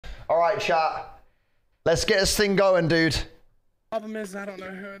All right, chat. Let's get this thing going, dude. Problem is, I don't know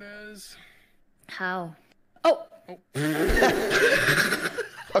who it is. How? Oh. Okay,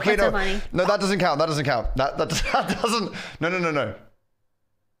 That's so no, funny. no, that doesn't count. That doesn't count. That doesn't. No.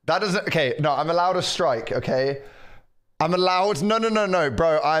 That doesn't. Okay, no, I'm allowed a strike. Okay, I'm allowed. No,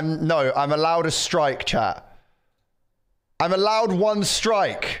 bro. I'm allowed a strike, chat. I'm allowed one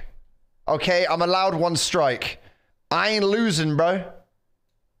strike. Okay, I'm allowed one strike. I ain't losing, bro.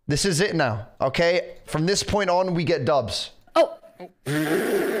 This is it now. Okay, from this point on, we get dubs. Oh.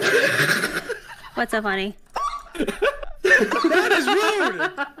 What's so funny? That is rude.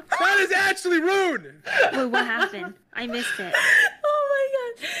 That is actually rude. Wait, what happened? I missed it. Oh my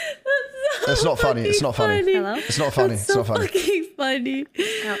god. That's It's not funny. It's not funny. Hello? It's not funny. That's It's not funny. fucking funny.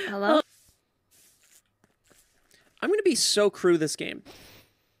 Oh, hello? I'm gonna be so crew this game.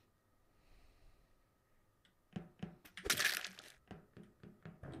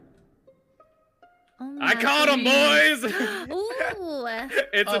 Oh I my caught him, boys. Ooh.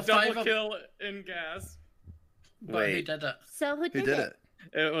 It's a double 5 kill in gas. But who did it? So who did it?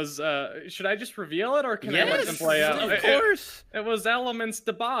 It was, should I just reveal it or can I let them play out? Of course. It was Elements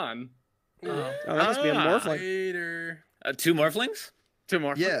Daban. Oh, that must be a morphling. Later. 2 morphlings? 2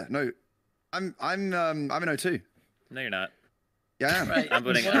 more. Yeah, no. I'm in O2. No, you're not. Yeah, I am. Right. I'm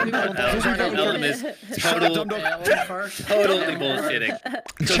putting Ellen is totally bullshitting.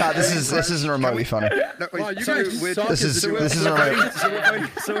 Chat, this isn't remotely funny. No, wait, Wow, you so guys we're- suck This at is doing this this. isn't remotely.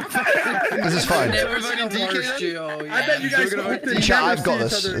 This is fine. Never voting gonna DK worse then? duo, I bet you guys hope that you Chat, never I've got see each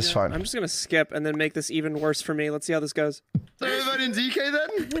this. other It's again. fine. I'm just gonna skip and then make this even worse for me. Let's see how this goes. So we're voting DK then?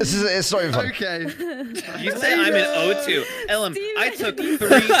 It's not even fun. Okay. You say I'm in O2. Ellen, I took 3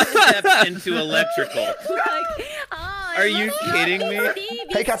 steps into electrical. Are you kidding me?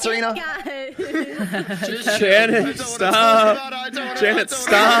 Hey, Katarina. Janet, stop. Janet,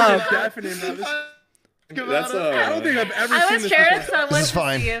 stop. Definitely not. That's I don't think I've ever I seen was this sheriff, before. so I wanted is to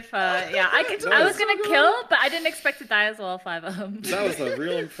fine. see if, yeah, I was gonna kill, but I didn't expect to die as well, 5 of them. That was a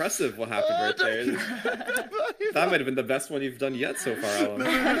real impressive what happened right there. That might have been the best one you've done yet so far, Ellen.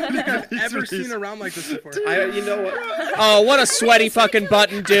 I don't think I've ever seen a round like this before. You know what? Oh, what a sweaty fucking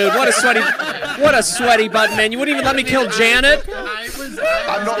button, dude. What a sweaty button, man. You wouldn't even let me kill Janet?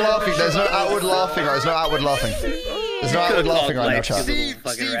 I'm not laughing. There's no outward laughing. There's no outward laughing. There's no outward laughing right now, chat. Steve,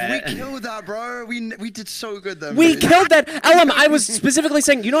 we killed that, bro. We did so good though. We killed that. Ellum, I was specifically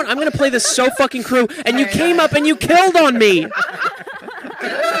saying, you know what? I'm gonna play this so fucking crew, and you came up and you killed on me.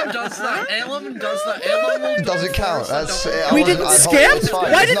 Does that. Ellen does that. Ellen will It doesn't count. That's. We didn't skip? It's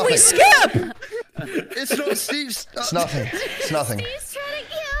fine. Why It's didn't we nothing. skip? It's not Steve's. It's nothing. It's nothing. He's trying to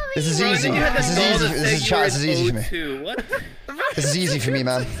kill me. This is easy. This is easy. This is chat. This is easy for me. What? This is easy for me,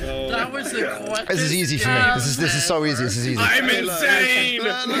 man. That was the quickest. This is easy for me. This is so easy. This is easy. I'm insane!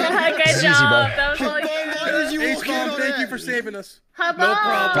 Good easy, job. bro. That was all you Ace Bomb, thank you for saving us. No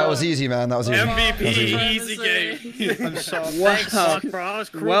problem. That was easy, man. That was easy. MVP, Easy game. I'm so Wow.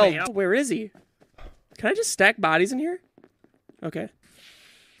 Well, where is he? Can I just stack bodies in here? Okay.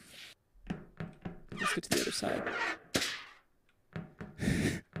 Let's get to the other side.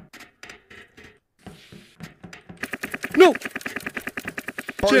 No!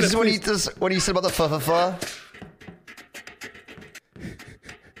 Boy, this is when he does when he said about the fa.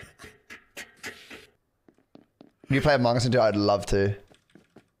 Can you play Among Us and do it? I'd love to.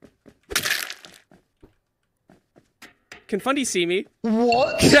 Can Fundy see me?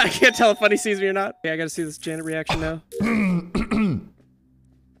 What? I can't tell if Fundy sees me or not. Yeah, I gotta see this Janet reaction now. That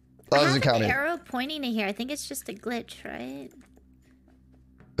doesn't count. Arrow pointing to here. I think it's just a glitch, right?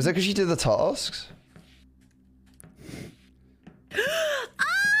 Is that because you did the tasks? Oh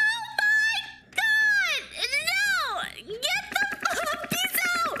my god! No! Get the fuck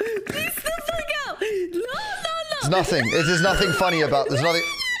out! Please the fuck out! No! There's nothing. There's nothing funny about. There's nothing.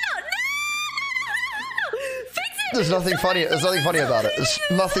 Fix it! There's nothing funny. There's nothing funny about it. There's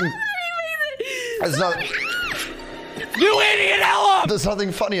nothing. There's nothing. You idiot, Ella! There's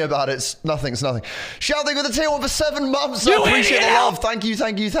nothing funny about it. It's nothing. It's nothing. Shouting with the tail for 7 months. You I appreciate idiot! the love. Thank you.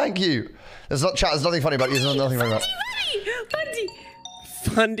 Thank you. Thank you. There's not chat. There's nothing funny about it. There's nothing funny about it.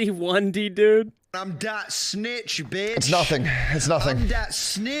 Fundy 1D, dude. I'm that snitch, bitch. It's nothing. It's nothing. I'm that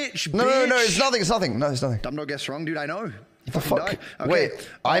snitch, bitch. No. It's nothing. It's nothing. No, it's nothing. I'm not guess wrong, dude. I know. You The fucking fuck? die. Okay. Wait,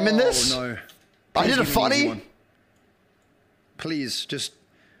 I'm in this? No. I did a Please give me an easy funny? one. Please, just.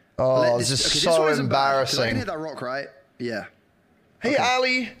 Oh, this is okay, so one isn't bad, 'cause I can embarrassing. hit that rock, right? Yeah. Hey, Okay.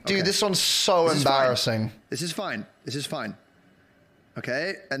 Ali. Dude, Okay. this one's so This is fine. embarrassing. This is fine. This is fine.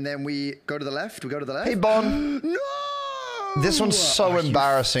 Okay, and then we go to the left. We go to the left. Hey, Bon. No! This one's so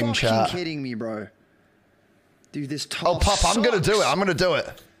embarrassing, Are you chat. fucking kidding me, bro? Dude, this task Oh, Pup, I'm gonna do it. sucks. I'm gonna do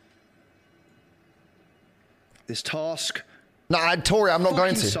it. This task. Nah, Tori, I'm not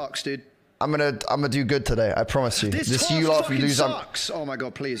going to. Sucks, dude. I'm gonna do good today. I promise you. This you lot, we lose. Sucks. Oh my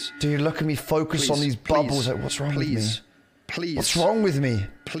god, please. Dude, look at me focus on these bubbles. Like, what's wrong with me? Please. What's wrong with me?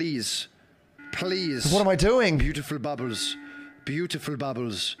 Please. Please. What am I doing? Beautiful bubbles. Beautiful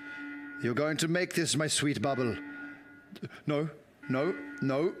bubbles. You're going to make this, my sweet bubble. No. No.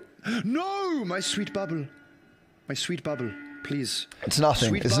 No. No! My sweet bubble. My sweet bubble. Please. It's nothing.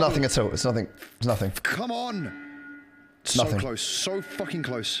 Sweet It's bubble. nothing at all. It's nothing. It's nothing. Come on. It's So nothing. close. So fucking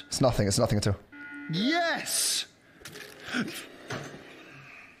close. It's nothing. It's nothing at all. Yes!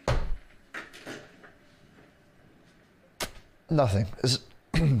 Nothing. It's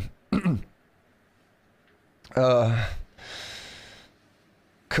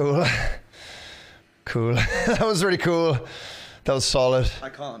cool. Cool. That was really cool. That was solid. I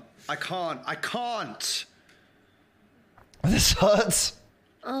can't. I can't. I can't. This hurts.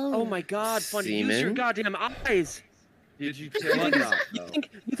 Oh my God, Funny, use your goddamn eyes. Did you kill him?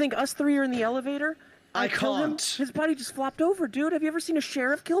 You think us three are in the elevator? I kill him, can't. his body just flopped over, dude. Have you ever seen a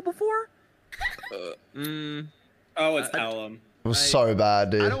sheriff kill before? Oh, it's Ellum. It was so bad,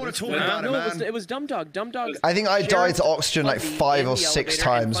 dude. I don't want to talk about it, man. It was Dumb Dog. Dumb Dog. I think I died to Sheriff, oxygen like Funny 5 in or the 6 elevator, and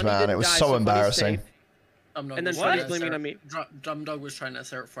times, Funny man. didn't It was die, so Funny's embarrassing. safe. And then Funny's blaming on me. Dumb Dog was trying to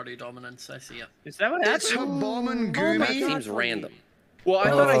assert Freddy dominance. I see it. Is that what happened? It's a bomb and Oh my goomy. God, Seems random. Well, I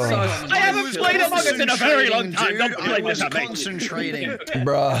thought I saw. I haven't played Among Us in a very long time. Don't I blame was this on me. concentrating.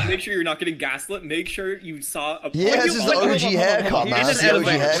 Bruh. Make sure you're not getting gaslit. Make sure you saw a. Yeah, this is the OG haircut, man. In It's an the OG elevator,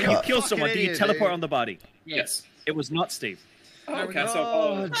 when you haircut. kill someone, do you idiot, teleport dude. on the body? Yes. It was not Steve. Okay, so.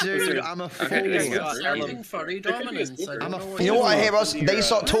 Oh, dude, I'm a fool. Asserting Freddy dominance. I don't know what You know what I hear, Russ? They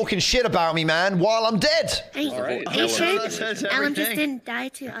start talking shit about me, man, while I'm dead. Hey, Alright. hey, That says Shane. Ellen just everything. didn't die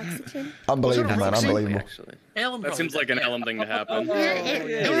to oxygen. Unbelievable, man. Unbelievable. Actually. Ellen That seems like an Ellum thing to happen. Yeah,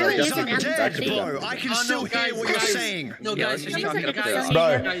 it really is an I'm dead, Ellen bro. I can still hear what you're saying. No, Yeah, guys, let's guys, just guys, knock it up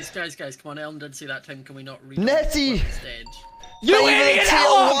guys, there. guys, come on. Ellen did see that time. Can we not read Nettie! stage? You idiot! Tier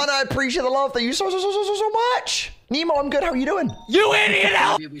 1, I appreciate the love. Thank you so much. Nemo, I'm good. How are you doing? You idiot!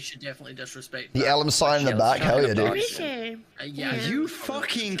 Maybe we should definitely disrespect The that. Ellum sign in the back. Hell yeah, dude. Pretty sure. Yeah, You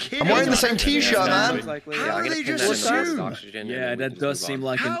fucking kidding I'm wearing the me? same t-shirt, man. How I'm do gonna they pin just that in assume? oxygen, Yeah, and then we that can does move seem on.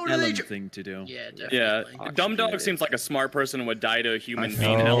 like How an do they Ellen ju- thing to do. Yeah, Yeah, definitely. Dumb Dog seems like a smart person and would die to a human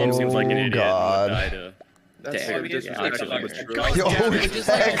being. And Ellum seems like an idiot God. and would die to. That's Damn, so disrespectful. disrespectful. That's true. God Yo, damn it. Just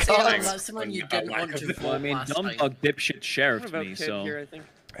like I said, haircut. that's someone you didn't want to Well, I vote mean, last Dumb time. Dog dipshit sheriffed me, Kid so. here, I think.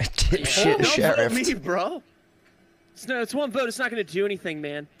 Dipshit sheriff. me, bro. It's one vote. It's not going to do anything,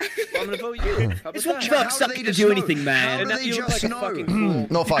 man. I'm going to vote you. How about It's that? what How fuck do sucks they to just do know? anything, man. How And do now they you look just like a know? fucking fool.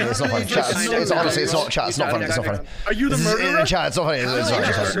 Not funny. It's not funny. Chat. It's honestly, it's not. Chat. It's not funny. It's not funny. Are you the This is- murderer? Chat. It's not funny. It's fine.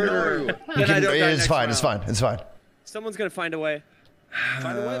 It's fine. You can, it's fine. It's fine. It's fine. Someone's going to find a way.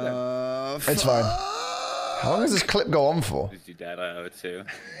 Find a way then. It's fine. How long does this clip go on for? Is your dad too?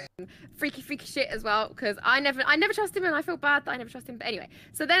 Freaky shit as well, because I never trust him, and I feel bad that I never trust him. But anyway,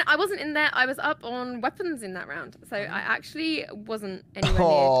 so then I wasn't in there. I was up on weapons in that round, so I actually wasn't anywhere near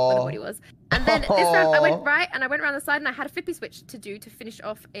where the body was. And then this round I went right, and I went around the side, and I had a flippy switch to do to finish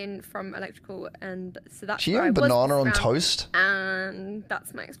off in from electrical, and so that's She where I had was banana this on round, toast. and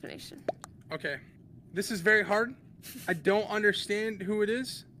that's my explanation. Okay, this is very hard. I don't understand who it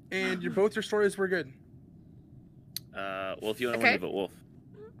is, and your both your stories were good. Well, if you want to win, you vote Wolf.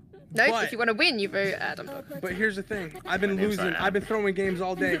 No, But- if you want to win, you vote Adam. But here's the thing: I've been losing. I've been throwing games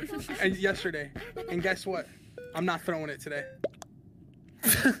all day, and yesterday, and guess what? I'm not throwing it today.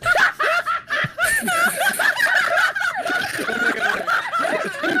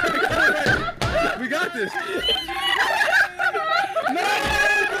 We got this.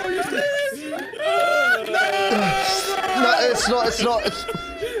 No, it's not. It's not.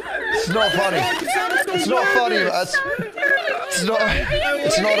 It's not funny. It's not funny. It's not.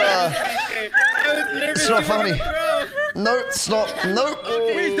 It's not. It's not funny. No, it's not. Nope.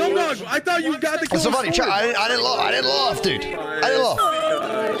 Wait, Dumb Dog. I thought you got the kill. It's not funny. Chat. I didn't laugh. I didn't laugh, dude. I didn't laugh.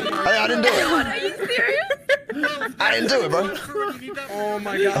 I didn't do it. Are you serious? I didn't do it, bro. Oh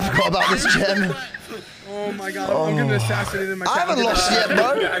my god. I forgot about this gem. Oh my god. I'm getting assassinated in my I haven't lost yet,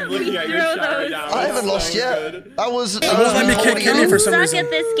 bro. I'm looking at your chat right now. I haven't lost yet. I was. let me kick Kenny for some Suck reason. at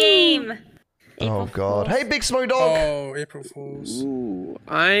this game. Oh god. Hey, Big Smoke Dog. Oh, April Fools. Ooh,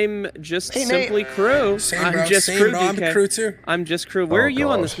 I'm just Hey, simply Nate. crew. Same, bro. I'm just Same, crew, bro. I'm DK. crew too. I'm just crew. Where Oh, are you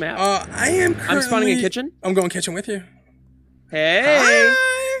on this gosh. map? I am currently... I'm spawning in kitchen. I'm going kitchen with you. Hey! Hi.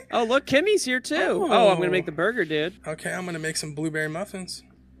 Oh, look, Kimmy's here too. Oh, I'm gonna make the burger, dude. Okay, I'm gonna make some blueberry muffins.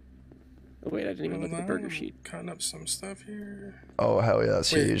 Oh, wait, I didn't even look at the burger sheet. Cutting up some stuff here. Oh hell yeah,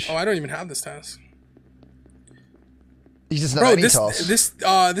 that's Wait, huge. oh, I don't even have this task. He doesn't Bro, have any this tasks. this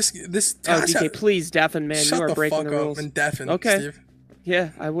Oh, task. DK, please deafen, man. Shut You are the breaking fuck the up rules. and deafen, Okay. Steve. Yeah,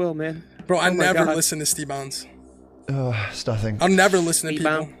 I will, man. Bro, I Oh my never God. listen to Steve Bounds. It's nothing. I'll never listen to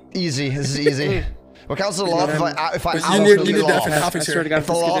people. Easy. This is easy. What counts as a laugh if I you outwardly need laugh? deafen Hafu's here. If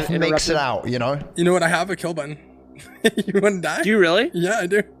the laugh makes it out, you know? You know what? I have a kill button. You wouldn't die? Do you really? Yeah, I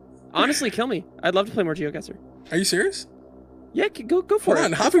do. Honestly, kill me. I'd love to play more GeoGuessr. Are you serious? Yeah, go for Hold it.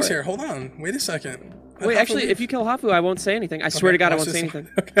 on, Hafu's here. Hold on. Wait a second. Wait, actually, if you kill Hafu, I won't say anything. I swear to God, I won't say anything.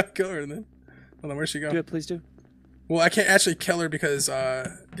 Okay, I'll kill her then. Hold on, where'd she go? Do it, please do. Well, I can't actually kill her because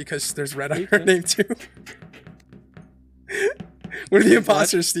there's red on her name too. We're the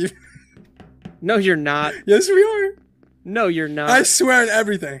imposters, Steve. No, you're not. Yes, we are. No, you're not. I swear on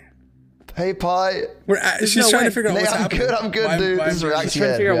everything. Hey, Pie. She's trying to figure out what's happening. I'm good, dude. This is reaction. She's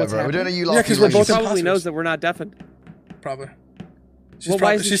trying to figure out what's We're happening. doing a you Yeah, laugh. because we're both She probably imposters. knows that we're not deafened. Probably. Well,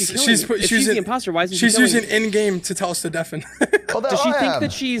 why isn't she killing me? If she's the imposter, why isn't she She's killing using me? in-game to tell us to deafen. Does she think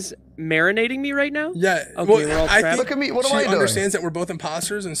that she's marinating me right now? Yeah. Okay, well, we're all I trapped. think Look at me. What am she I doing? understands that we're both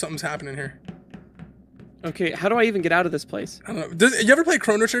imposters and something's happening here. Okay, how do I even get out of this place? I don't know. You ever play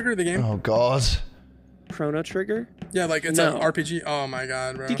Chrono Trigger, the game? Oh, God. Chrono Trigger? Yeah, like it's No. an RPG. Oh my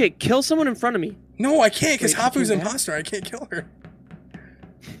God, bro. DK, kill someone in front of me. No, I can't because Wait, Hafu's you can't? imposter. I can't kill her.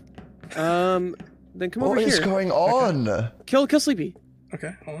 Then come over What here. is going on? Kill Sleepy.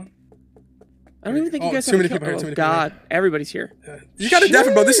 Okay, hold on. I don't even think you Oh, guys too have many a kill. people here, too Oh, many people God, everybody's here. You gotta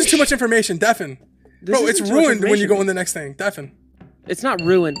deafen, bro. This is too much information. Deafen. This Bro, it's isn't too much ruined when you information. go in the next thing. Deafen. It's not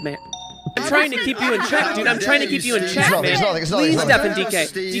ruined, man. I'm trying to keep you in check, dude. I'm trying to keep you in check, man. Please deafen, DK.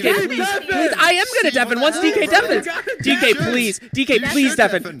 DK, please. Please. I am gonna deafen once DK deafens. DK, please. DK, please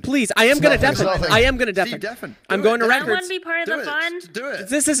deafen. Please. I am gonna deafen. I am gonna deafen. I'm going to I want records. to be part of the fun. Do it.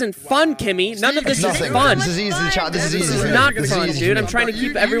 This isn't fun, Kimmy. None of this is Nothing. fun. This is easy, chat. This is easy. This is not fun, dude. I'm trying to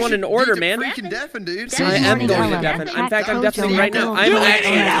keep everyone in order, man. Freaking deafen, dude. I am going to deafen. In fact, I'm deafening right now. I'm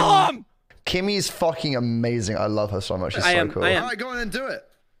actually. Kimmy's fucking amazing. I love her so much. She's I so am. cool. I am. All right, go on and do it.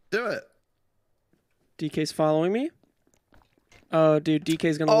 Do it. DK's following me. Oh, dude,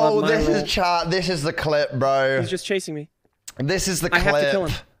 DK's gonna love Oh, my this role. is chat. This is the clip, bro. He's just chasing me. This is the I clip. have to kill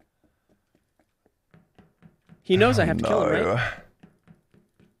him. He knows I have to kill him, No. right?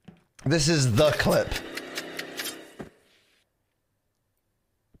 This is the clip.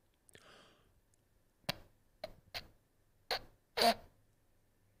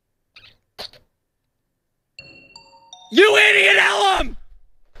 You idiot, Ellum!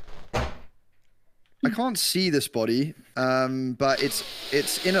 I can't see this body, but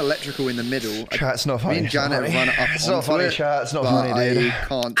it's in electrical in the middle. Chat, it's not funny. Me and It's not Janet funny. run up It's not onto funny, it, chat. It's not but funny, dude. I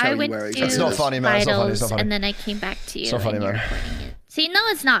can't tell I you went where to exactly. It's not funny, man. It's not funny. It's not vitals, funny. and then I came back to you. It's not funny, and you're man. recording it. See, no,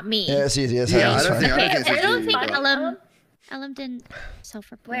 it's not me. Yeah, it's easy. It's Yeah, it's I don't fine. think- Okay, it's I don't easy, think but- Ellum didn't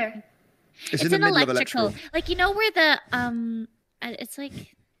self-report. Where? It's in It's the an middle of electrical. electrical. Like, you know where the it's like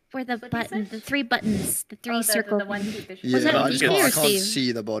where the button, the three buttons, the three circle. The one two Yeah, Was that I DK or can't Steve?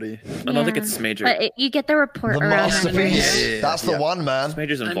 see the body. I don't think it's Major. But you get the report The around that masterpiece. area. Yeah, That's the yeah. one, man.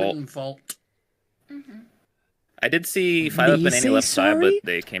 Major's in I'm Vault. in vault. I did see 5 up Me and Annie say left side, but sorry?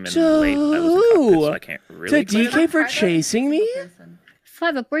 they came in late. I was in cockpit, so I can't really. To DK for chasing me?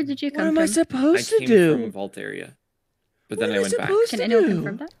 5 up, where did you What come am from? I I supposed to came do? from Vault area, but What then am I I went back. supposed Can to anyone do?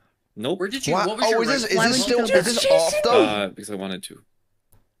 confirm that? Nope. Where did you? What? What was Oh, your is this, right- is Why this would still you go is this back? after? Because I wanted to.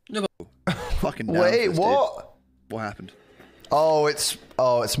 Fucking down for Wait, this, dude. what? What happened? Oh, it's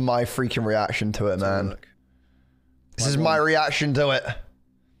my freaking reaction to it, man. Look. This is my reaction to it.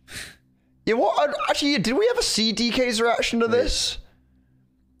 Yeah, what? Actually, did we ever see DK's reaction to this?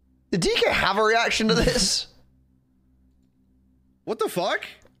 Did DK have a reaction to this? What the fuck?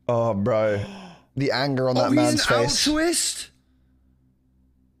 Oh, bro. The anger on that he's man's an face. altruist?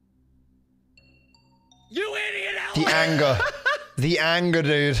 You idiot, The anger. The anger,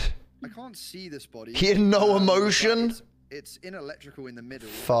 dude. I can't see this body. He had no emotion. but It's in electrical in the middle.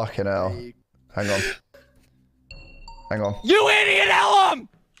 Fucking hell. Hang on. Hang on. You idiot, Ellum!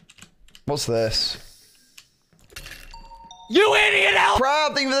 What's this? You idiot, Ellum!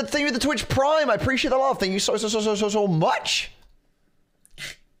 Crab, thank you for the Twitch Prime. I appreciate the love. Thank you so much.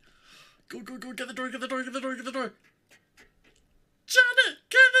 Go, go, go, get the door, get the door, get the door, get the door. Janet,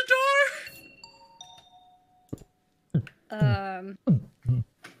 get the door!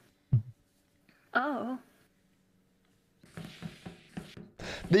 Oh.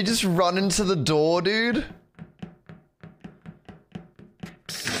 They just run into the door, dude.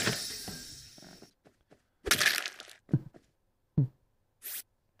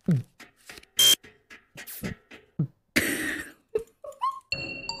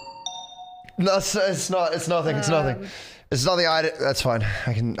 No, it's not. It's nothing. It's nothing. It's nothing. That's fine.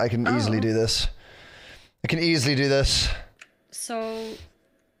 I can easily do this. I can easily do this. So,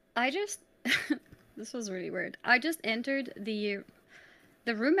 I just this was really weird. I just entered the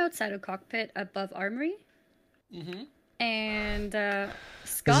room outside of cockpit above armory. And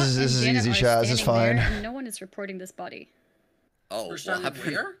Scott This is and Janet easy, are chat. This is standing there, fine. and no one is reporting this body. Oh, what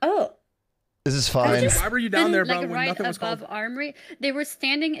happened? Oh. This is fine. Why were you down there, bro, Like when right nothing was above called? armory. They were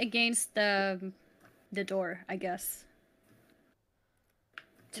standing against the door, I guess.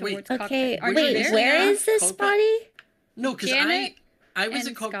 Towards Okay, cockpit. Aren't you wait, there? where is this body? No, because Janet I was and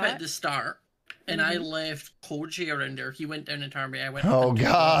in cockpit Scott. at the start, and I left Koji around there. He went down into armory. I went. up Oh into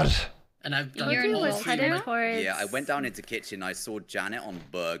God. the- And I've done You're in all was three headed minutes. towards... Yeah, I went down into kitchen. I saw Janet on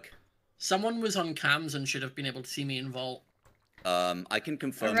Berg. Someone was on cams and should have been able to see me in vault. I can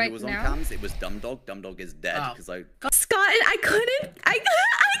confirm Right who was on now? cams. It was Dumdog. Dumdog is dead Oh. because I. Scott, I couldn't. I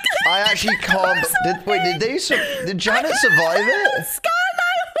actually can't. Did Janet survive it? Scott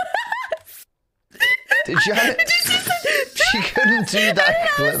Did Janet? She couldn't do that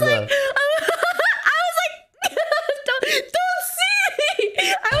clip there. I was like, don't see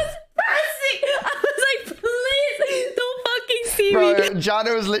me. I was pressing. I was like, please, don't fucking see me. Bro,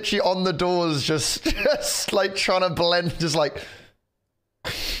 Janet was literally on the doors, just like trying to blend, just like.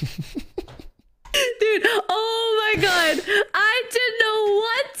 Dude, oh my god. I didn't know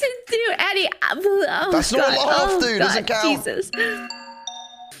what to do. Eddie, oh That's not god. a laugh, Oh dude. god, Doesn't count. Jesus.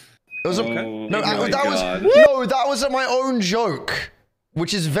 It was that was my own joke,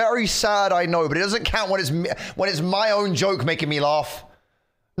 which is very sad, I know, but it doesn't count when it's my own joke making me laugh.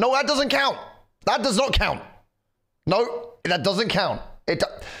 No, that doesn't count. That does not count. No, that doesn't count. It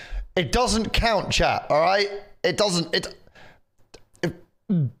doesn't count, chat. All right, it doesn't.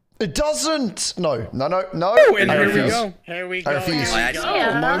 It doesn't. No. And here we go. Here we go. I refuse.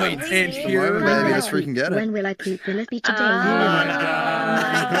 Moment and here we Baby, go. let's freaking get it. When will I poop? Will it be today?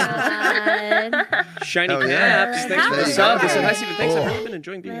 Shiny Hell yeah. caps. Thanks for the Hey. sub. This is nice. Thanks. I've really been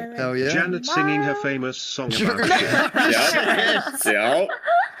enjoying being here. Hell yeah. Janet singing her famous song about Yeah.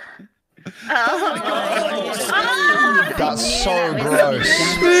 That's so gross.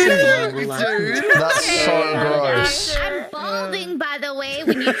 That's so gross. I'm balding, by the way,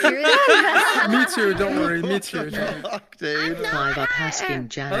 when you hear that. Me too, don't worry, me too. Fuck, dude. Five up asking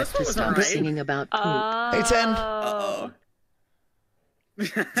Janet to stop singing about poop. Hey, 10. Uh-oh.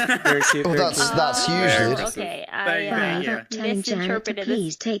 Very cute. Oh, that's huge, dude. Okay, Five up telling Janet to misinterpreted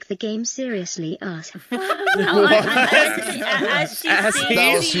please take the game seriously. Us. as she As sings- he-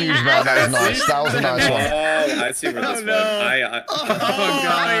 That was huge, man. That was nice. That was a nice one. Oh, I see where this went.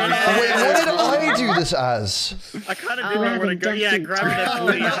 Wait, what did I do this as? I kind of didn't know where to go. Yeah, grab that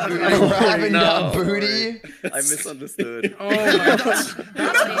booty. Grabbing that no. booty? I misunderstood. Oh my god.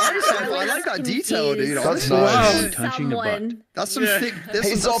 I like that detail, dude. That's honestly. nice. Touching the butt. That's some thick. That's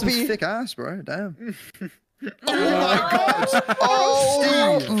Hey, some Zoppy. thick ass, bro. Damn.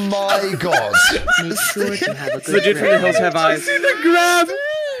 Oh my god. Make sure to have a good Legit from the hills have eyes. The grab.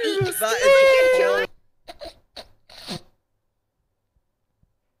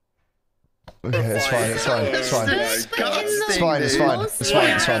 Okay, it's fine. It's fine. It's fine. It's Disgusting, fine. It's dude. fine. It's fine.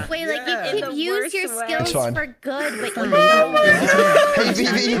 It's fine. Wait, like you can use your skills It's fine. for good, but you Hey,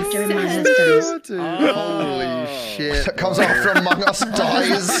 Vivi. Holy shit. Comes out from Among Us,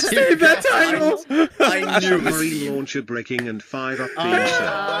 dies. Save that title. I knew it. Marine launcher breaking and 5 up being set.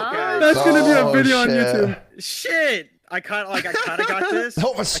 That's gonna be a Oh, video on shit. YouTube. Shit! I kind of got this.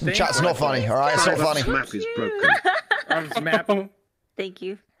 No, it's, chat's not funny, alright? It's not funny. Map is broken. Map. Thank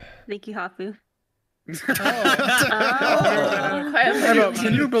you, Hafu.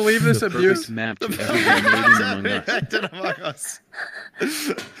 Can you believe this abuse? Map to everyone Among Us.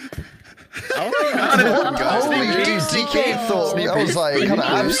 Holy dude, DK thought that was like kind of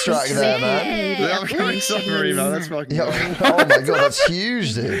abstract there, man. The upcoming submarine, man. That's fucking. Yeah, oh my god, that's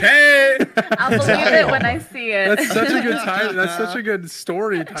huge, dude. Hey! I'll believe it when I see it. That's such a good title. That's such a good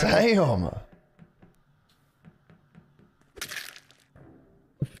story title. Damn.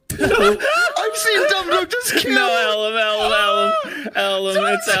 I've seen Dumbo just kill. No,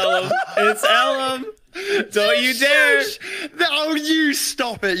 Ellum. It's Ellum. Don't you dare. Oh, you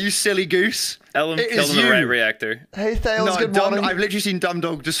stop it, you silly goose. Ellum It killed is him in the you. right reactor. Hey, Thales, No, good Dumb, morning. I've literally seen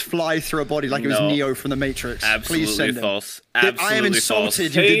Dumdog just fly through a body like it was No. Neo from the Matrix. Please Absolutely send him. false. I am Absolutely insulted false. you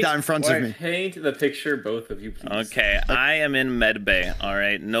did that in front of me. Paint the picture, both of you, please. Okay, I am in medbay, all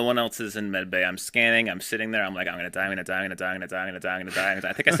right? No one else is in medbay. I'm scanning, I'm sitting there, I'm like, I'm gonna die.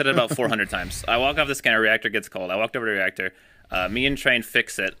 I think I said it about 400 times. I walk off the scanner, reactor gets cold. I walked over to the reactor. Me and Train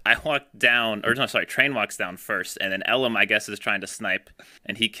fix it. I walk down, or no, sorry, Train walks down first, and then Ellum, I guess, is trying to snipe,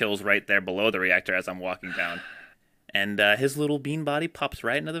 and he kills right there below the reactor as I'm walking down. And his little bean body pops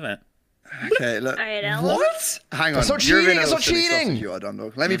right into the vent. Okay, look. All right, Ellen. What? Hang on. It's not You're cheating, being a it's little not silly cheating. sausage, you are, dumb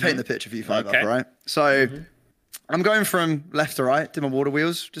dog. Let me paint the picture for you five Okay. up, all right? So, I'm going from left to right, did my water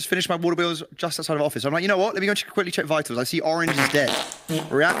wheels, just finished my water wheels just outside of office. I'm like, you know what? Let me go and quickly check vitals. I see orange is dead.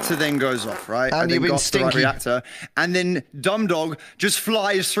 Reactor then goes off, right? And I you've then been got the right stinky. reactor. And then dumb dog just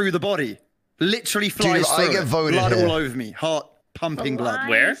flies through the body. Literally flies I through get it. voted Blood here. all over me. Heart pumping blood.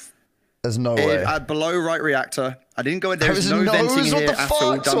 Where? There's no way. Below right reactor. I didn't go in there. There's There's no venting in what here the at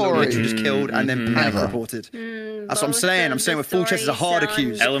all. fuck, Dumb dog Tori? literally just killed and then panic Never. reported. That's what I'm saying. I'm saying with full chest is a hard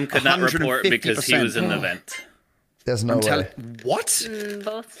accused. Ellum could not report because he was in the 150%. vent. There's no way. What?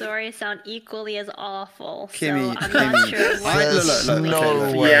 Both stories sound equally as awful. Kimmy, so I'm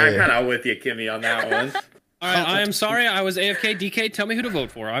not sure. Yeah, I'm kind of with you, Kimmy, on that one. All right, I am sorry. I was AFK. DK, tell me who to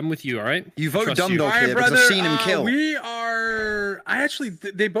vote for. I'm with you. All right. You vote Trust dumb you. dog All right, here because brother. I've seen him kill. We are. I actually.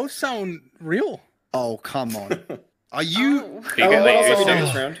 They both sound real. Oh come on. Are you? What else have you done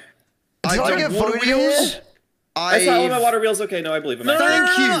this round? I've Did I done get water voted wheels. here? I saw all my water wheels. Okay, no, I believe him. No,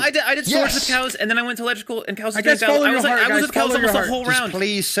 Thank you. I did storage Yes. with cows, and then I went to electrical, and cows I was guess down. follow I your was like, heart, I was guys, with cows follow your almost the heart. whole Just round.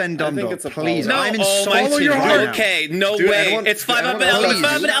 please send dumb think dog. it's a Please, No, I'm oh my insulted your right heart. now. Okay, no Dude, way. anyone- It's 5 up and anyone- Ellum. It's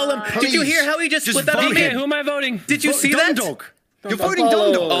 5 Please. and Ellum. Did you hear how he just Just split that on vote me? him. Who am I voting? Did you see dumb that? dog. You're voting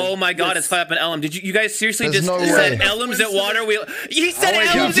dumb dog. Oh my god, it's 5 up and Ellum. Did you guys seriously There's just no said way. Ellum's at water wheel? He said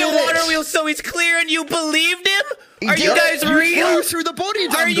wait, Ellum's you at did water it. wheel, so he's clear, and you believed him? Are you did guys it. You real? flew through the body,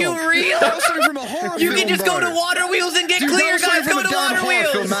 dumb Are you dog. real? That was something from a horror You film, can just go bro. to water wheels and get Dude, clear, that was something guys. Go from a to damn water horror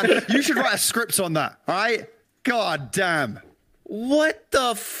film, wheels. man. You should write a script on that. All right? God damn. What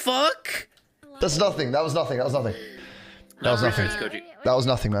the fuck? That's nothing. That was nothing. That was nothing. That was nothing. That was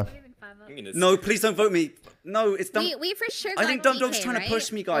nothing, man. No, please don't vote me. No, it's dumb. We for sure. I got think Dumb DK, Dog's trying to right?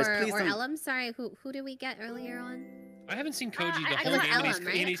 push me, guys. Or, Please or don't. Ellum. Sorry, who did we get earlier on? I haven't seen Koji the it whole was game, Ellum, and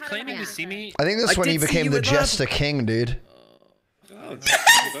right? he's claiming to see me. I think that's I when he did see became you the at lab. Jester King, dude.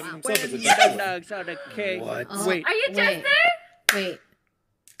 Dogs are the king. What? Wait, Are you just there? Wait.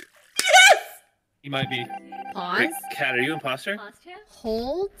 he might be. Pause. Wait, Kat, are you imposter?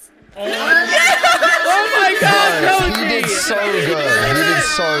 Hold. Oh my God, He did so good. He did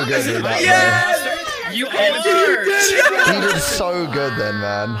so good with that, Yes! You are. man. He did so good then,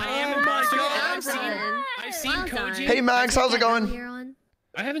 man. I am imposter. I've seen Koji. Hey, Max, how's it going?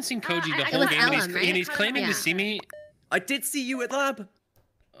 I haven't seen Koji the It whole was game, Ellum, right? and he's claiming Yeah. to see me. I did see you at lab.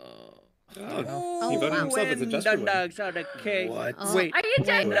 He voted himself as a Jester. Dogs are the king. What? Oh. Wait. Are you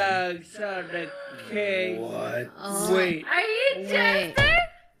just there? Dogs are the king. What? Oh. Wait. Are you just there?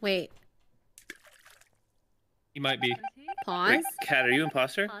 Wait. He might be. Pause. Wait, Kat, are you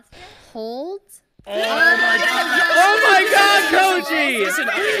imposter? Hold. Oh my God, Koji! Listen,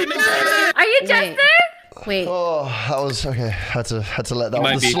 Are you just Wait. there? Wait. Oh, that was okay. Had to let that He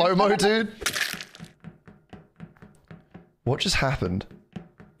one. might The be. slow mo, dude. What just happened?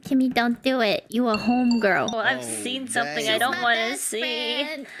 Kimmy, don't do it. You a homegirl. Oh, I've seen something I don't want to see.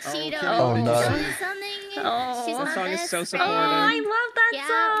 Oh no. Oh, That song is so oh, supportive. I love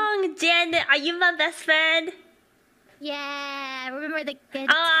that song. Janet, are you my best friend? Yeah, remember the good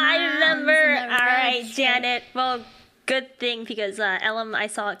Oh, I times remember. and the All road right, trip. Janet. Well, good thing because Ellum, I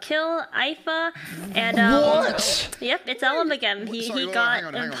saw kill Ifa, and What? Yep, it's Ellum again. Sorry, He wait, got hang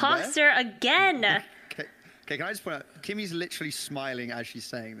on, imposter again. Okay, can I just point out, Kimmy's literally smiling as she's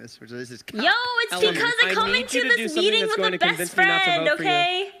saying this, which this is Yo, it's Ellum, because I I come need into you to do this something meeting that's with going a to best convince me not to friend, vote for you.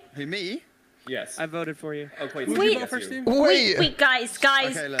 okay? Who, me? Yes. I voted for you. Oh, wait. Wait. Yes, First you. team? Wait. Guys,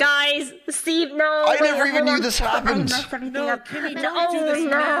 Okay, look. guys, Steve, no. I wait, never even hold knew on. this happened. I messed everything No, up. Kimmy, No, don't do this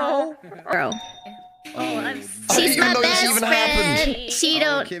no. Bro. Oh, I'm I She's didn't my even know this best even friend. happened. She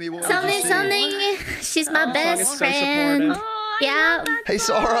don't. Kimmy, what would Something, you say? something. She's my song best is so friend. supportive. Oh, Yeah. Hey,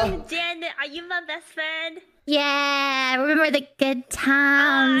 Sarah. Janet, are you my best friend? Yeah, remember the good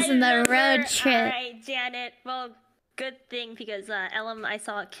times and the road trip. Alright, Janet. Well, good thing because Ellum, I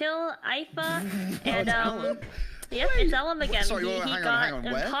saw kill Ifa, and yep, it's Ellum again. Sorry, he hang on, got hang on,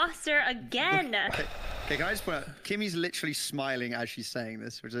 where? imposter again. Okay, can I just point out, Kimmy's literally smiling as she's saying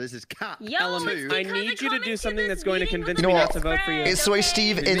this, which this is Cat. Yo, Ellum, it's I because need you to come do into something this that's going to meeting convince with You me know not what? to vote for you. It's the way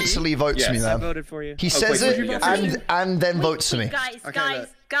Steve instantly votes me, Yes. I man. voted for you. He says wait, it you and then votes to me. Guys, Okay,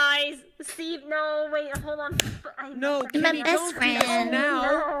 guys, Steve, no, wait, hold on. No, You're my Kimmy, best don't do friend. this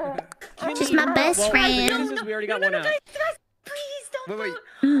now. She's my best Well, friend. we already got one out. Guys, please don't Wait,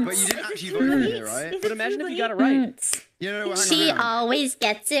 vote. but you didn't actually vote for me, right? But imagine if you got it right. You know, hang on, She hang on. always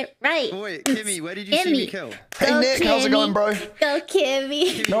gets it right. Oh, wait, Kimmy, where did you see me Kimmy. kill? Hey, Go, Nick, how's it Kimmy. going, bro? Go,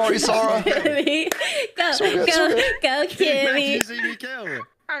 Kimmy. No worries, Sarah. Kimmy. Go, So good, go, so good. go, Where did Kimmy. you see me kill?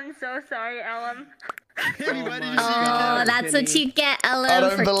 I'm so sorry, Ellum. Kimmy, where did you see me Oh, kill? that's what you get, I Ellen,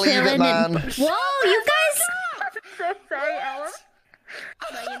 don't for believe it, killing man. Whoa, you guys. I'm so sorry, Ellum.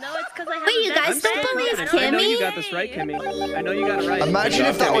 You know it's because I have. Wait, you guys don't believe I know you Kimmy? got this right, Kimmy. I know you got it right. Imagine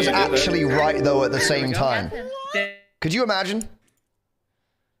if that was actually right though at the same time. Could you imagine?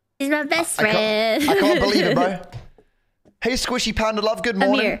 He's my best I friend. can't believe it, bro. Hey, Squishy Panda Love, good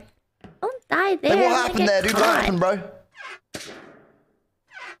morning. Here. Don't die there. Hey, what I happened get there, dude? What caught. happened, bro?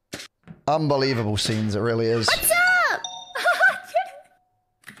 Unbelievable scenes, it really is. What's up?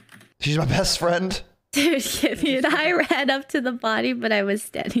 She's my best friend. Dude, Kimmy and I ran up to the body, but I was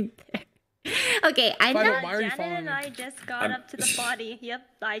standing there. Okay, I know. Janet and I just got up to the body. Yep,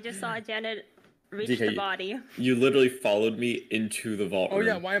 I just saw Janet reach DK, the body. You literally followed me into the vault room. Oh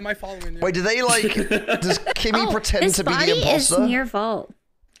yeah, why am I following you? Wait, do they like? Does Kimmy pretend this to be the body imposter? is near vault.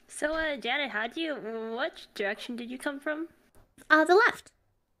 So, Janet, what direction did you come from? The left.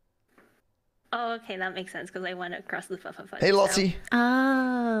 Oh, okay, that makes sense because I went across the fudge. Hey, Lottie.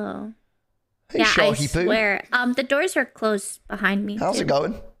 Oh. Hey, yeah, I Sharky Poo. swear. The doors are closed behind me. How's too. it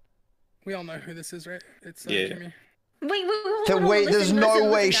going? We all know who this is, right? It's Kimmy. Wait, hold So on, wait, there's listen, no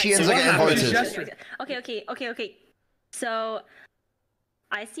listen, way listen, she guys. ends up getting voted. Okay. So,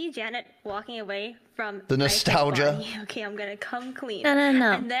 I see Janet walking away from The Ice's nostalgia. body. Okay, I'm gonna come clean. No.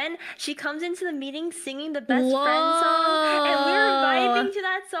 And then she comes into the meeting singing the best friend song, and we were vibing to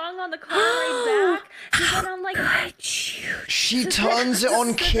that song on the car ride back. So then I'm like, She turns it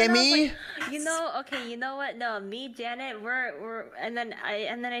on Kimmy. you know what? No, me, Janet, we're and then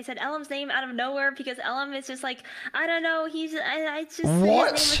I said Ellum's name out of nowhere because Ellum is just like, I don't know, I just his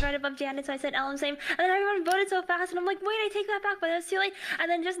name was right above Janet, so I said Ellum's name, and then everyone voted so fast, and I'm like, wait, I take that back, but it was too late. And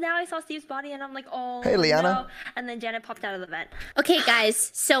then just now I saw Steve's body, and I'm like, oh, Hey, Liana. no. And then Janet popped out of the vent. Okay,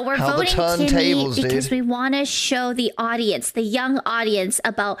 guys, so we're How the voting Kimmy turntables, because dude. we want to show the audience, the young audience,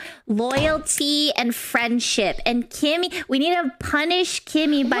 about loyalty and friendship. And Kimmy, we need to punish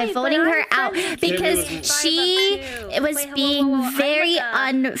Kimmy by voting her out because she was being very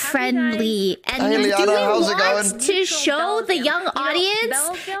unfriendly. And Hey, do we Liana, how's it want going? to show the young audience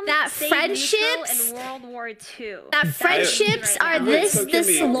Belgium that stayed neutral friendships, in World War II. that friendships are this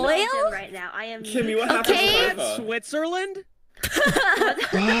loyal? Right now, I am. Kimmy, what happened to Okay. Haifa? Switzerland? It's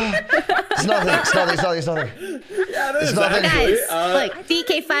nothing. Yeah, it is nothing. actually. Guys, look,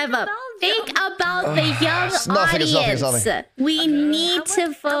 DK5 up. Think about the young It's nothing, audience. it's nothing. We need to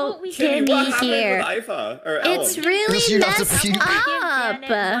vote Kimmy, what Kimmy happened here. with Haifa? Or It's Ellum? really You have to messed puke. up.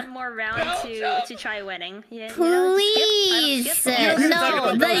 One more round to try winning. Please,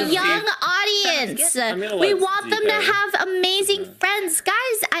 no, the young audience. gonna We let want them to DK. have amazing friends.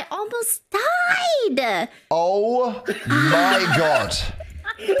 Guys, I almost died. Oh my god.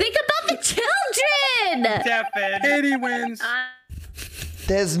 Think about the children. Katie wins.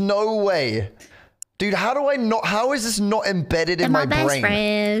 There's no way. Dude, how is this not embedded in And my my best brain?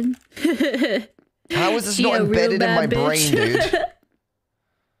 friend. How is this She not a real embedded in my bad brain, bitch. dude?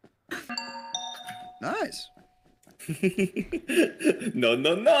 Nice. No.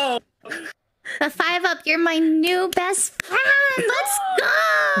 The 5 up, you're my new best friend. Let's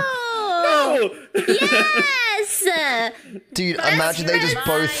go. Yes. Dude, imagine they just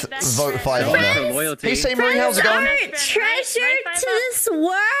both vote 5 on there. Loyalty. Hey, St. Marie, how's it going? Treasure to this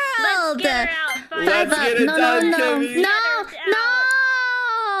world. Let's get it done, Kimmy. No.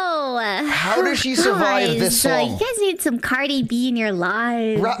 How does she survive this Guys, song? you guys need some Cardi B in your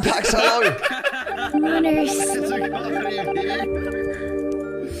lives. Rat Packs, hello.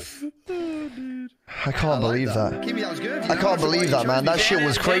 I can't believe that. Kimmy, that was good. I can't believe that, man. That shit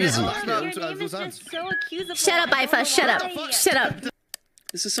was crazy. Shut up, Ifa. Shut up. Shut up.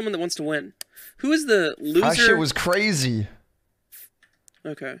 This is someone that wants to win. Who is the loser? That shit was crazy.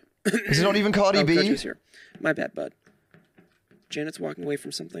 Okay. Is it not even Cardi B? Kojo's here. My bad, bud. Janet's walking away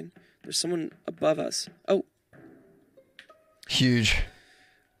from something. There's someone above us. Oh. Huge.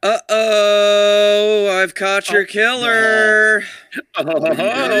 Uh-oh, I've caught your killer.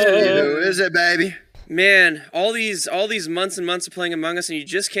 Who is it, baby? Man, all these months and months of playing Among Us, and you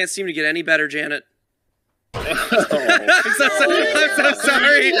just can't seem to get any better, Janet. I'm so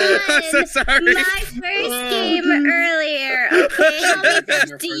sorry. I'm so sorry. My first game earlier. Okay.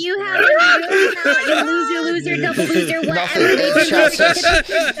 Do you have a loser, double loser, whatever? Nothing.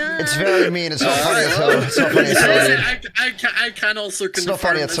 It's very mean. It's not funny at all. It's not funny at all. dude. I can also confirm. It's not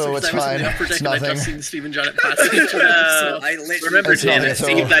funny at all. It's fine. It's nothing. I've just seen Steve and Janet pass each other. I literally Remember, It's not Janet, at all.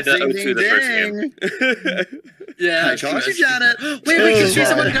 Steve died to Ding, O2 the first ding, game. Yeah, I charge you, Janet. Wait, we can choose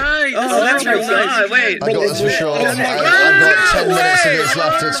someone guy. Oh, that's right. nice. Wait. I got this for sure. Oh I've my got God. 10 minutes of this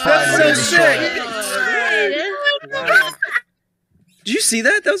left. It's fine. We're gonna destroy it. Did you see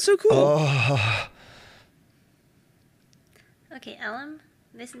that? That was so cool. Oh. Okay, Ellum,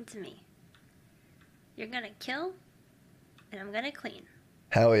 listen to me. You're gonna kill, and I'm gonna clean.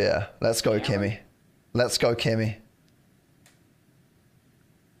 Hell yeah. Let's go, Kimmy. Let's go, Kimmy.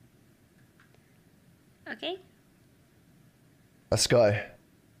 Okay. Let's go.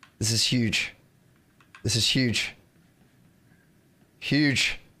 This is huge. This is huge.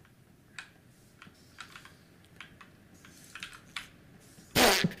 Huge.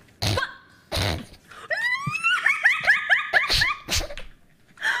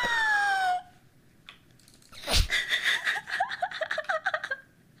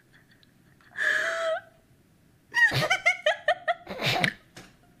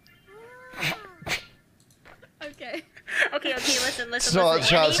 Okay, listen. It's not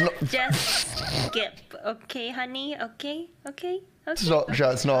chat, it's not. Just skip, okay, honey? Okay. It's not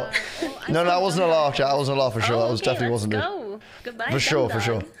chat, it's not. No, that wasn't a laugh, chat. That wasn't a laugh for sure. That was definitely wasn't it. Go. Goodbye. For sure, for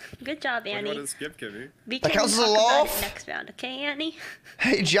sure. Good job, Annie. Skip, Kimmy. That counts as a laugh? Next round, okay, Annie?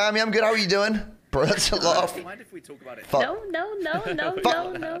 Hey, Jamie, I'm good. How are you doing? Bro, that's a laugh. Mind if we talk about it? Fuck.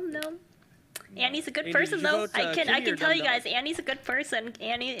 No. Annie's a good person, though. I can tell you guys, Annie's a good person.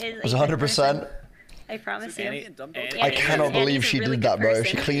 Annie is. It was 100%. I promise you. I cannot believe she did that, bro.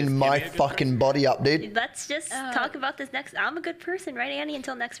 She cleaned my fucking body up, dude. Let's just talk about this next. I'm a good person, right, Annie?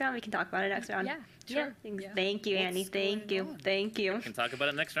 Until next round, we can talk about it next round. Yeah, sure. Yeah. Thank you, Annie. Thank you. We can talk about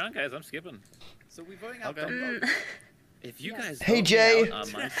it next round, guys. I'm skipping. So we're voting out. If you guys Hey, vote me Jay. out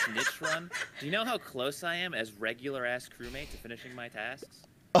on my snitch run, do you know how close I am as regular ass crewmate to finishing my tasks?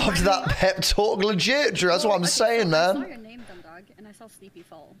 After that pep talk, legit, Drew. That's what I'm saying, I saw man. your name, Dog, and I saw Sleepy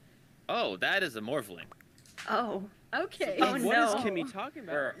Fall. Oh, that is a morphling. Oh. Okay. Oh, What no. is Kimmy talking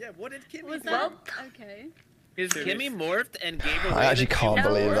about? Yeah, what did Kimmy Was do? that? Okay. Is Kimmy morphed and gave away I actually can't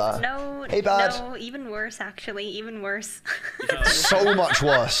believe that. No. Hey, bad. No, even worse, actually. Even worse. So much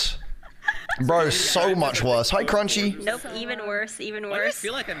worse. Bro, so much worse. Hi, Crunchy. Nope, even worse. Why do I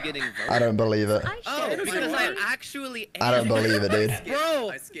feel like I'm getting voted? I don't believe it. Oh, because I actually am. I don't believe it, dude.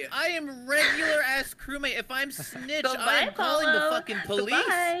 Bro, I am regular ass crewmate. If I'm snitch, Goodbye, I'm calling the Paulo. fucking police.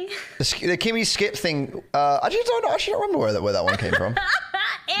 Goodbye. The Kimmy skip thing. I actually don't remember where that one came from.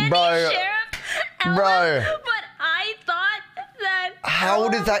 Annie, Bro. Sheriff, Bro. Ellen, but I thought that. How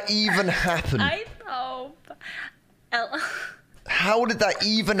did that even happen? Ella. How did that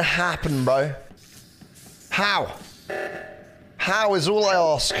even happen, bro? How? How is all I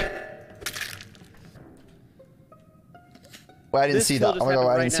ask. Wait, I didn't see that. Oh my god,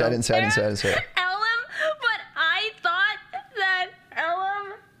 I didn't see it. Ellum, but I thought that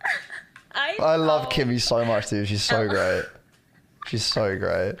Ellum. I love Kimmy so much, dude. She's so great. She's so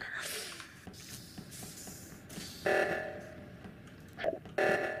great.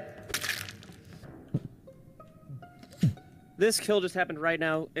 This kill just happened right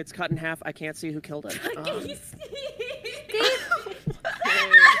now. It's cut in half. I can't see who killed it. Dude.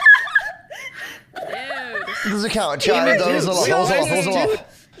 Does it count? Chat, that was a laugh. That was a laugh. That was a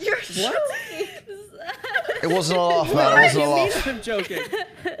laugh. You're what? It wasn't a laugh, man. It wasn't a laugh. I'm joking.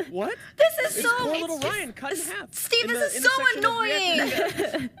 What? This is It's so. poor little Ryan cut in half. Steve, In this the is so intersection of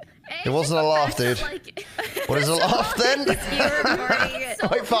annoying. It wasn't a laugh, dude. What is a laugh then? Wait,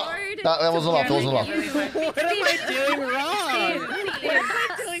 fuck. That wasn't a laugh. That wasn't a laugh. What am I doing wrong? What am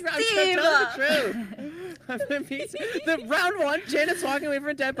I doing wrong? I'm trying to tell the truth. The round one, Janet's walking away from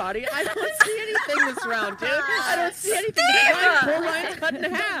a dead body. I don't see anything this round, dude. I don't see anything. Poor Ryan's cut in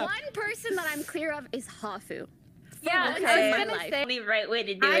half. One person that I'm clear of is Hafu. Yeah, Okay. I My was gonna life. say the right way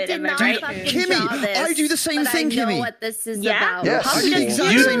to do I it. did am I not right? fucking Kimmy, draw this, I do the same but thing, I know Kimmy. what this is Yeah? about. Yes, I do the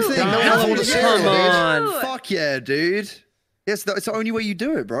exact same thing. No one else would have said it, dude. Fuck yeah, dude. Yes, it's the only way you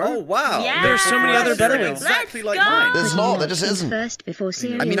do it, bro. Oh wow. Yeah. There's so many other better ones. Exactly like go. mine. There's not. There just isn't. First before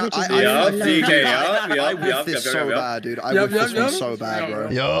cereal, I mean, I whiffed this so bad, dude. I whiffed this one so bad,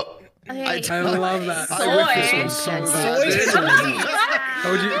 bro. Yup. Okay. I love that. I whiffed this one so bad.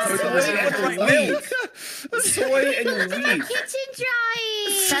 Soy and wheat. Kitchen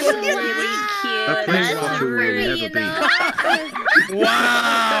drawing. That's really cute. A place That's Hafu will never be.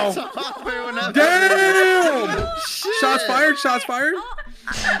 Wow. Damn. Shots fired. Shots fired.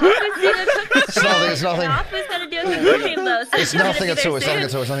 It's nothing. It's nothing. Who's gonna do a good game though? So It's nothing at all. It's nothing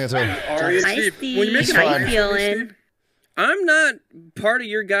at all. It's nothing at all. Hi, Steve. How you feeling? I'm not part of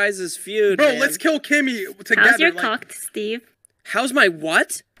your guys' feud. Bro, man. let's kill Kimmy together. How's your like- cocked, Steve? How's my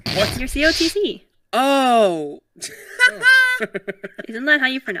what? Your COTC. Oh. Isn't that how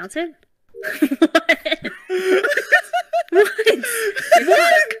you pronounce it? What?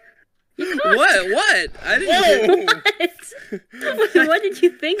 What? What? I didn't. What did you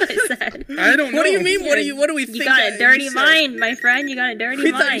think I said? I don't know. What do you mean? What do we think? You got a dirty mind, my friend. You got a dirty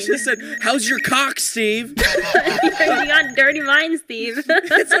We mind. thought you just said, "How's your cock, Steve?" You got a dirty mind, Steve.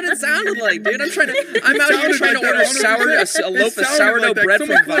 That's what it sounded like, dude. I'm out here trying to order a loaf of sourdough bread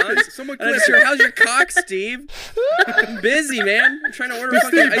from Vons. And I just hear, "How's your cock, Steve?" I'm busy, man. I'm trying to order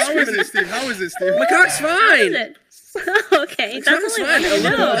fucking ice cream. Steve? How is it, Steve? My cock's fine. Okay, that's all I fine. want to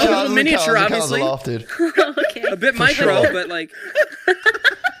know. A little miniature, obviously. Okay. A bit micro, but like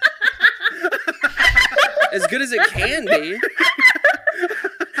as good as it can be.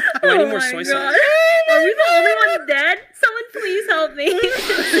 Do I need more soy sauce? Are we the only ones dead? Someone please help me.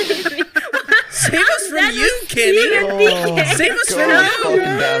 Save us from you, Kimmy. Save us from you.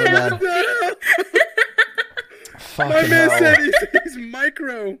 My man said he's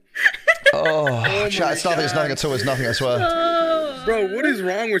micro. Oh, chat, it's nothing at all. It's nothing, I swear. Bro, what is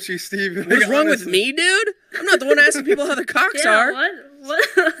wrong with you, Steve? What's wrong with me, dude? I'm not the one asking people how their cocks are. What?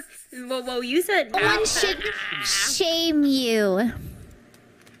 Well, you said... No one should shame you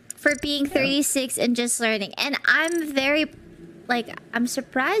for being 36 and just learning. And I'm very... Like, I'm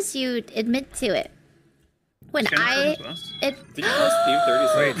surprised you admit to it. When I... Did you call Steve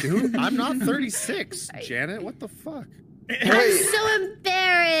 36? Wait, dude, I'm not 36, Janet. What the fuck? I'm so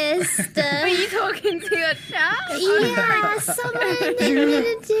embarrassed. Are you talking to your chat? Yeah, someone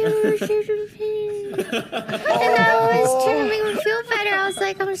admitted to. And I was trying to make me feel better. I was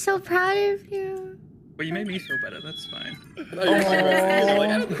like, I'm so proud of you. But you made me feel better. That's fine.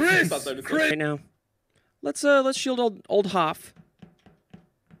 Chris. Right now, let's shield old Hoff.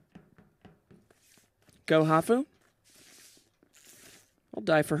 Go Hafu. I'll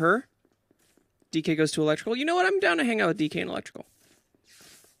die for her. DK goes to electrical. You know what? I'm down to hang out with DK and electrical.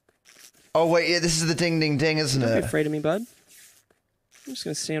 Oh wait, yeah, this is the ding ding ding, isn't Don't it? be afraid of me, bud. I'm just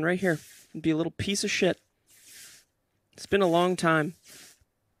gonna stand right here and be a little piece of shit. It's been a long time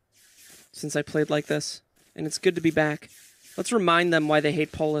since I played like this, and it's good to be back. Let's remind them why they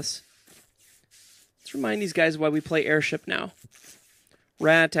hate Polis. Let's remind these guys why we play airship now.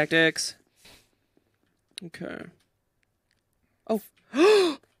 Rat tactics. Okay. Oh.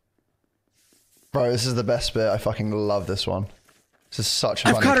 Bro, this is the best bit. I fucking love this one. This is such a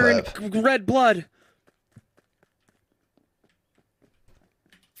funny I've caught her clip. in red blood.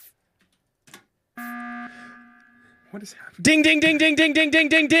 What is happening? Ding, ding, ding, ding, ding, ding, ding,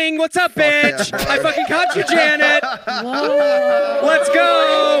 ding, ding. What's up, bitch? I fucking caught you, Janet. Whoa. Let's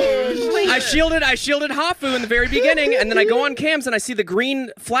go. I shielded Hafu in the very beginning, and then I go on cams and I see the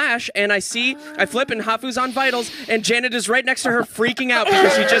green flash, and I flip, and Hafu's on vitals, and Janet is right next to her freaking out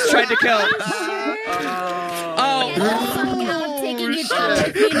because she just tried to kill.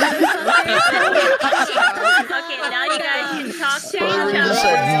 Okay, now you guys can talk to each other. Just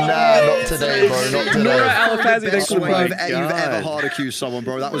said, nah, not today, bro, not today. Nora Alifazzi, thanks Best for the way prime. you've ever hard accused someone,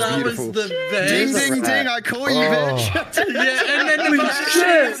 bro. That was beautiful. Was the best. Ding, ding, ding! I call you, bitch. Yeah, and then the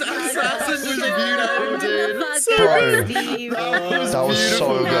shit. Assassin was beautiful, dude. That was so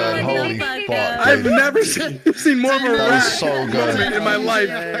good. Holy fuck. I've never seen more of a That rat was so good. in my life.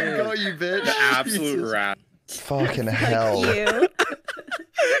 I got you, bitch. The absolute rat. Fucking hell. You.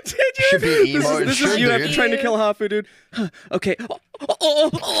 Did you? Should be emo. This Should, is you dude. trying to kill Hafu, dude. Okay.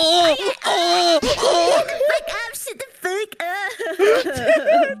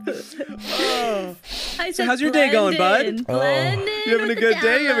 So how's your day going, bud? You having a good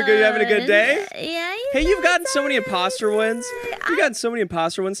day? You having a good day? Yeah. Hey, you've gotten so many imposter wins. You've gotten so many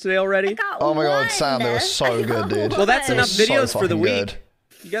imposter wins today already. Oh my god, Sam, they were so good, dude. Well, that's They enough were so videos for the fucking week. good.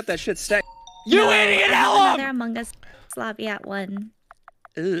 You got that shit stacked. You idiot, Another Ellum! Among Us lobby at 1.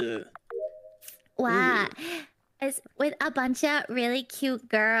 Ugh. Wow. It's with a bunch of really cute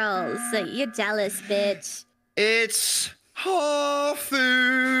girls. You're jealous, bitch. It's Hafu.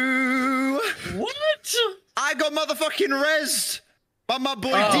 What? I got motherfucking rezzed by my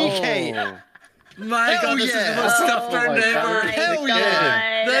boy DK. My Hell god, this yeah. is the most scuffed friend ever. Hell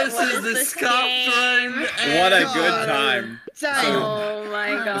yeah. This is the scuffed friend What a good time. Oh my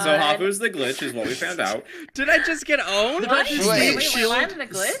god. So Hafu's the glitch is what we found out. Did I just get owned? Wait, I'm the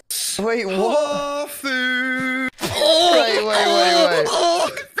glitch? wait, what? Hafu.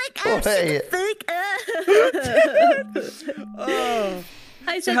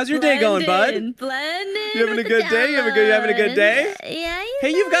 Wait. So how's your day going, bud? You having a good day? You having a good day? Yeah.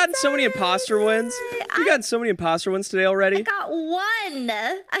 Hey, you've gotten so many imposter wins. You've gotten so many imposter wins today already. I got one.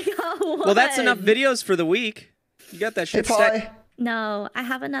 Well, that's enough videos for the week. You got that shit stacked. No, I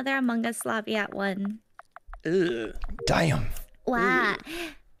have another Among Us lobby at 1. Ugh. Damn. Wow.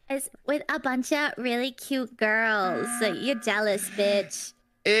 It's with a bunch of really cute girls. You're jealous, bitch.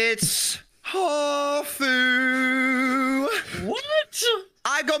 It's Hafu. What?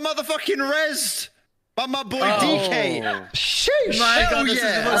 I got motherfucking rezzed by my boy DK. Sheesh. My God, this is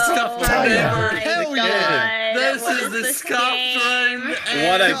the most scuffed round ever. Hell yeah. This is the scuffed round ever.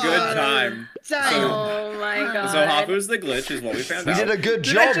 What a good time. Oh my God. So Hafu's the glitch is what we found out. We did a good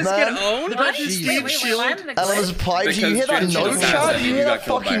Did I job, just man. get owned? Elevator's played. Do you hear that Because note, Jen's Chad? assassin, Do you you hear got that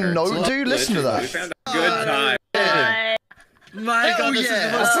killed by fucking her. note, dude? Listen to We that. found out. Good time. My God, this is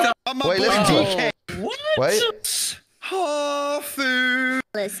the most scuffed. Wait, listen to DK. What? Wait. Hafu.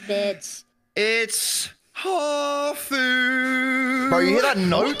 Bitch. It's Hafu. Bro, you hear that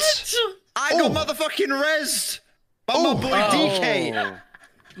note? I got motherfucking rezzed by my boy DK.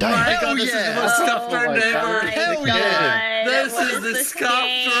 My God, this is the most scuffed round ever. Hell yeah. This is the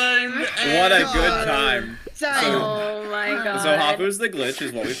scuffed round ever. What a good time. Oh my God. So Hafu's the glitch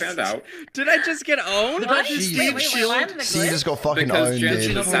is what we found out. Did I just get owned? Steve just got fucking Because owned, Jen's an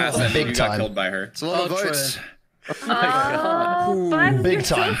dude. assassin, Big you got time. killed by her. It's a lot of votes. Big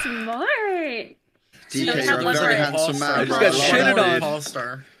time. So smart. DK, you're a very handsome man. I just got shitted on.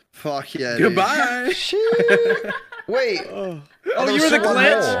 All-star. Fuck yeah. dude. Goodbye. Wait. Oh, you were the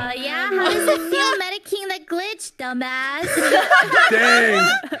glitch? Yeah, how does it feel medicating the glitch, dumbass? Dang.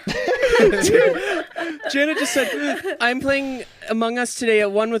 Janet just said, I'm playing Among Us today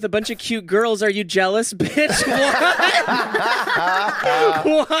at 1 with a bunch of cute girls. Are you jealous, bitch?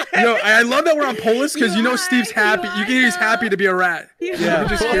 What? What? Yo, I love that we're on Polis because you know Steve's happy. You can hear he's happy to be a rat. Yeah.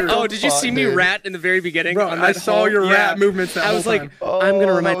 Just hear it. Oh, did you see me rat in the very beginning? Bro, I saw your rat movements that I was whole like, time. I'm going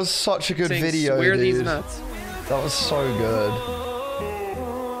to remind That was such a good saying, video, swear dude. these nuts. That was so good.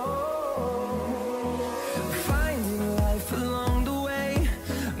 Finding life along the way,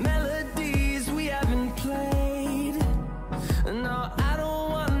 melodies we haven't played. No, I don't